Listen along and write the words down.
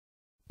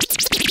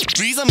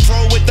Reason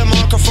pro with the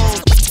microphone.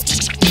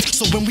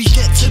 So when we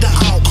get to the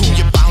outcome,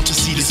 you're bound to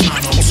see this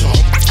man on top.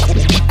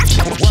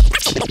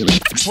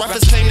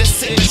 Rappers claim they're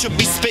sick, they should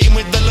be spitting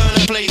with the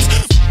learner plates.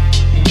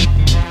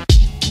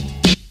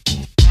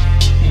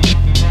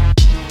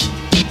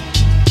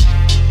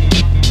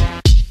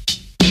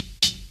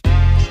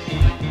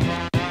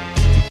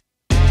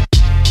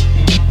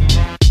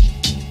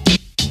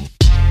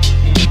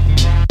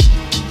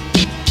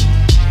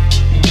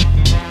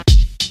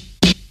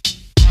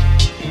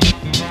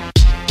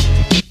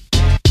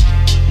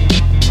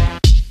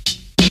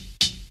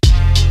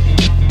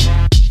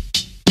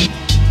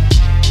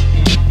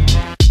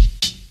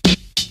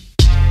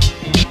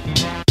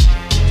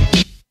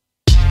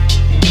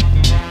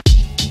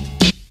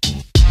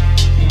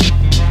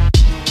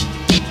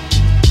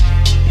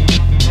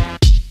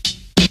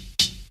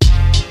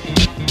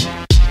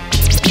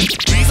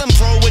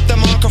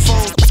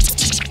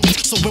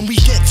 So when we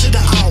get to the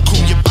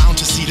outcome, you're bound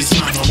to see this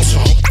man on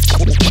top.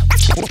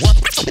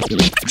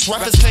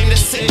 Rappers claim they're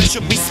sick, they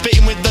should be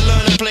spitting with the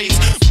learner plates.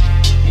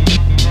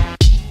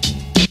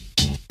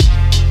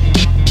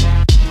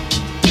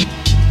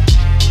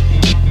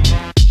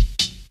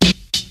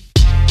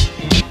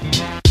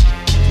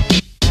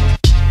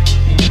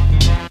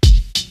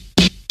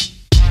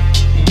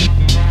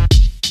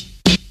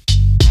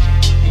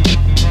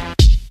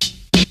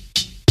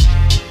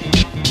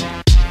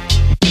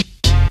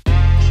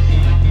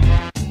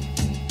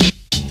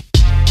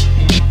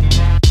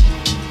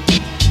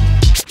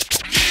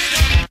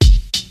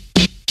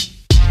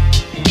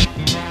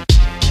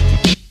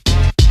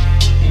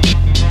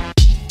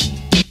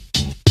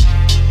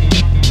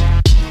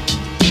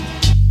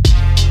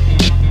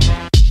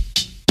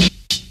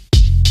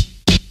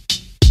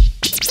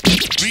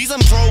 Reason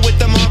pro with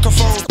the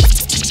microphone.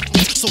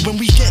 So when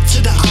we get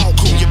to the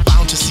outcome, you're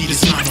bound to see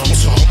this man on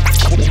top.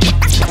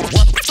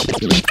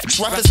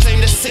 Rappers claim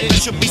they're sick, they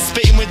should be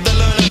spitting with the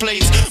learner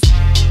plates.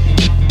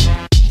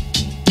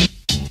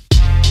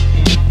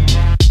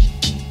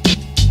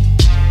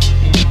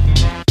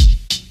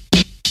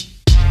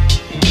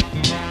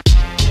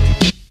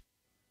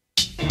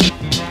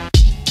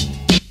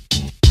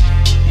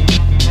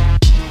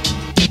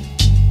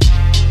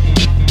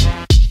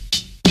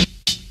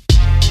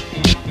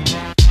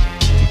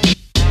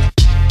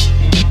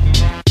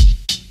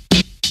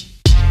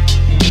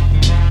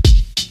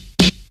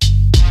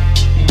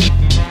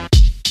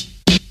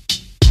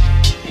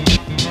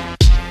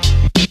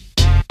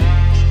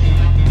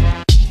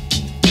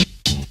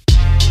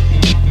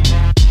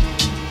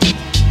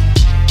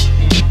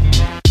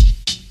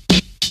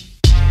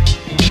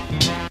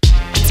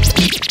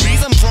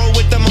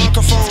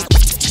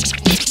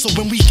 So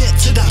when we get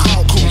to the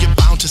outcome, you're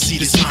bound to see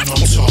this man on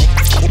top.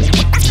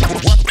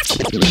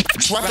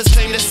 Rappers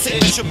claim they're sick,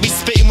 they should be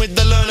spitting with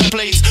the learner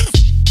plates.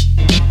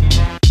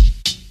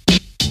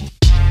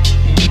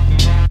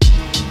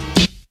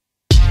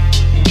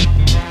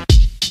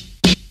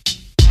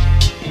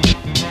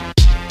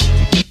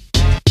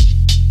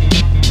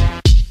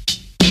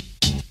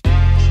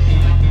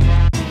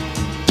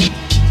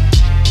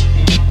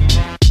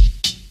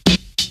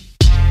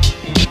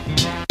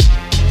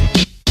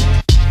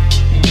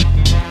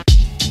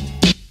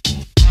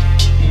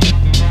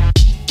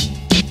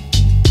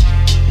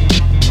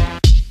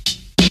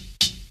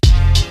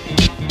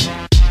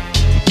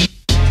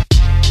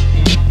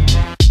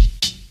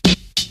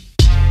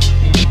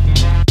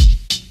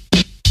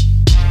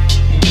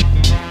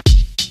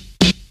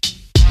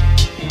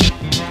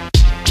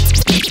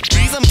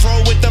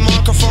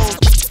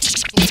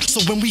 So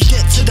when we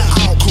get to the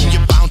outcome,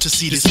 you're bound to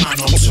see this man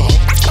on top.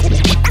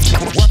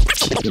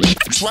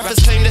 Rappers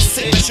claim they're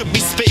sick, they should be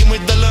spitting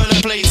with the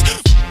learner plates.